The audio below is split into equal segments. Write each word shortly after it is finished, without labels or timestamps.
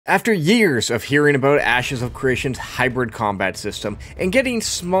After years of hearing about Ashes of Creation's hybrid combat system and getting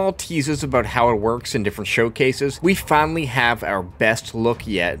small teases about how it works in different showcases, we finally have our best look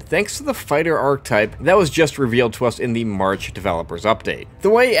yet thanks to the fighter archetype that was just revealed to us in the March developers update.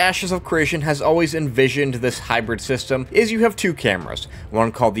 The way Ashes of Creation has always envisioned this hybrid system is you have two cameras,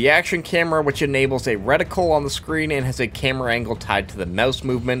 one called the action camera, which enables a reticle on the screen and has a camera angle tied to the mouse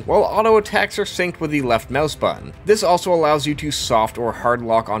movement, while auto attacks are synced with the left mouse button. This also allows you to soft or hard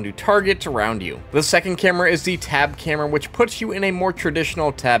lock onto targets around you. The second camera is the tab camera, which puts you in a more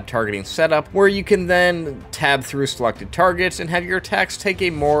traditional tab targeting setup where you can then tab through selected targets and have your attacks take a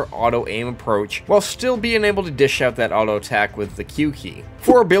more auto aim approach while still being able to dish out that auto attack with the Q key.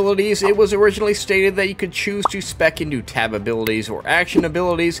 For abilities, it was originally stated that you could choose to spec into tab abilities or action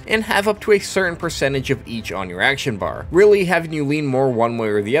abilities and have up to a certain percentage of each on your action bar, really having you lean more one way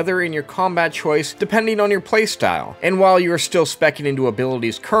or the other in your combat choice depending on your playstyle. And while you are still specking into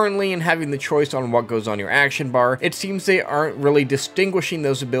abilities currently and having the choice on what goes on your action bar, it seems they aren't really distinguishing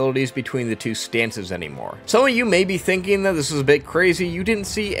those abilities between the two stances anymore. Some of you may be thinking that this is a bit crazy. You didn't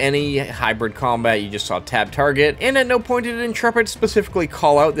see any hybrid combat, you just saw tab target, and at no point did Intrepid specifically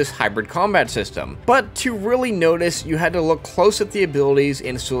call out this hybrid combat system. But to really notice, you had to look close at the abilities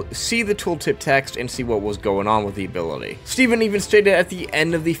and see the tooltip text and see what was going on with the ability. Steven even stated at the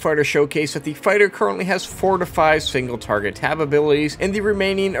end of the fighter showcase that the fighter currently has 4 to 5 single target tab abilities, and the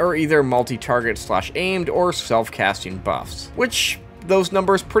remaining are either multi-target / aimed or self-casting buffs, which those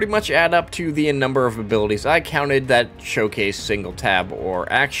numbers pretty much add up to the number of abilities I counted that showcase single tab or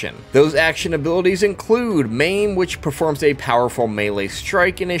action. Those action abilities include Maim, which performs a powerful melee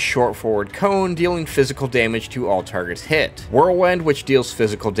strike in a short forward cone, dealing physical damage to all targets hit. Whirlwind, which deals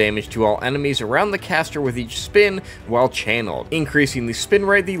physical damage to all enemies around the caster with each spin while channeled, increasing the spin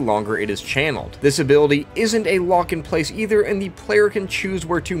rate the longer it is channeled. This ability isn't a lock in place either, and the player can choose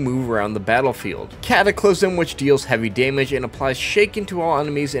where to move around the battlefield. Cataclysm, which deals heavy damage and applies shake into all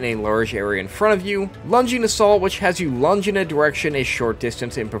enemies in a large area in front of you. Lunging Assault, which has you lunge in a direction a short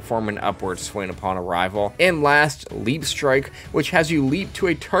distance and perform an upward swing upon arrival. And last, Leap Strike, which has you leap to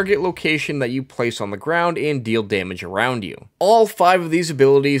a target location that you place on the ground and deal damage around you. All 5 of these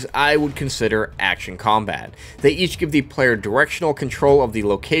abilities I would consider action combat. They each give the player directional control of the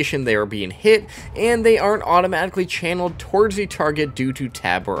location they are being hit, and they aren't automatically channeled towards the target due to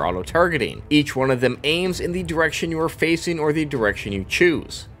tab or auto targeting. Each one of them aims in the direction you are facing or the direction you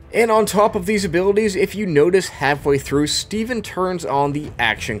choose. And on top of these abilities, if you notice halfway through, Steven turns on the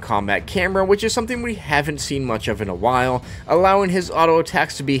action combat camera, which is something we haven't seen much of in a while, allowing his auto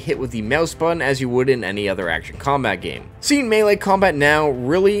attacks to be hit with the mouse button as you would in any other action combat game. Seeing melee combat now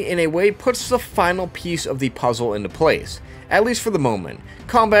really, in a way, puts the final piece of the puzzle into place. At least for the moment.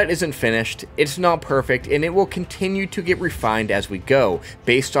 Combat isn't finished, it's not perfect, and it will continue to get refined as we go,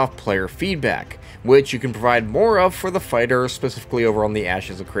 based off player feedback, which you can provide more of for the fighter, specifically over on the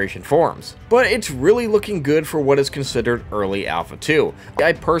Ashes of Creation forums. But it's really looking good for what is considered early alpha 2.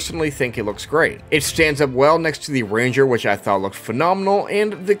 I personally think it looks great. It stands up well next to the Ranger, which I thought looked phenomenal,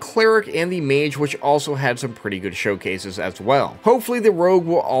 and the Cleric and the Mage, which also had some pretty good showcases as well. Hopefully the Rogue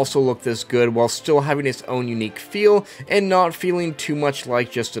will also look this good while still having its own unique feel and not feeling too much like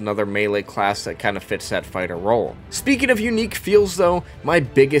just another melee class that kind of fits that fighter role. Speaking of unique feels though, my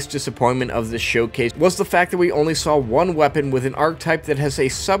biggest disappointment of this showcase was the fact that we only saw one weapon with an archetype that has a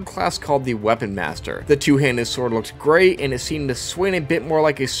subclass called the Weapon Master. The two-handed sword looked great, and it seemed to swing a bit more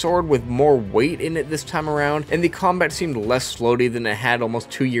like a sword with more weight in it this time around, and the combat seemed less floaty than it had almost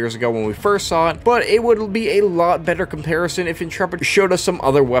 2 years ago when we first saw it, but it would be a lot better comparison if Intrepid showed us some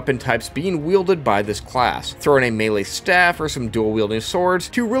other weapon types being wielded by this class, throwing a melee staff or some dual-wielding swords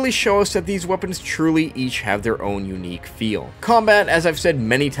to really show us that these weapons truly each have their own unique feel. Combat, as I've said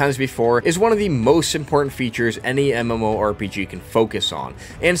many times before, is one of the most important features any MMORPG can focus on,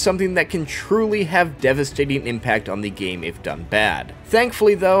 and something that can truly have devastating impact on the game if done bad.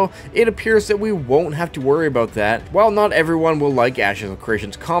 Thankfully though, it appears that we won't have to worry about that. While not everyone will like Ashes of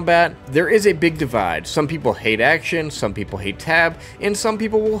Creation's combat, there is a big divide. Some people hate action, some people hate tab, and some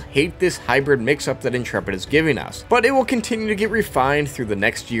people will hate this hybrid mix-up that Intrepid is giving us. But it will continue to get refined through the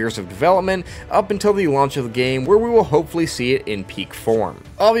next years of development up until the launch of the game, where we will hopefully see it in peak form.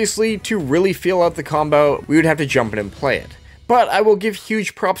 Obviously, to really feel out the combo, we would have to jump in and play it. But I will give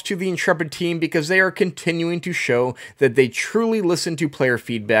huge props to the Intrepid team because they are continuing to show that they truly listen to player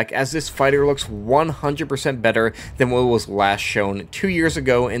feedback, as this fighter looks 100% better than what was last shown 2 years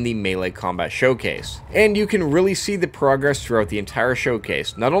ago in the Melee Combat Showcase. And you can really see the progress throughout the entire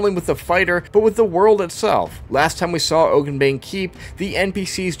showcase, not only with the fighter, but with the world itself. Last time we saw Oakenbane Keep, the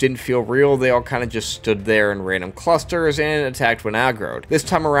NPCs didn't feel real, they all kind of just stood there in random clusters and attacked when aggroed. This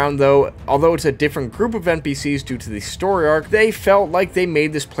time around though, although it's a different group of NPCs due to the story arc, they felt like they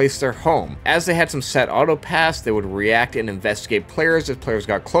made this place their home. As they had some set auto pass, they would react and investigate players as players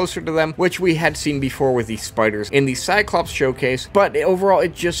got closer to them, which we had seen before with the spiders in the Cyclops showcase, but overall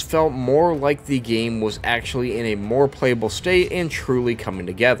it just felt more like the game was actually in a more playable state and truly coming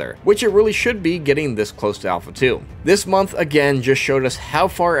together, which it really should be getting this close to Alpha 2. This month again just showed us how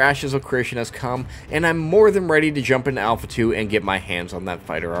far Ashes of Creation has come, and I'm more than ready to jump into Alpha 2 and get my hands on that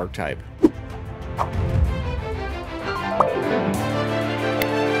fighter archetype.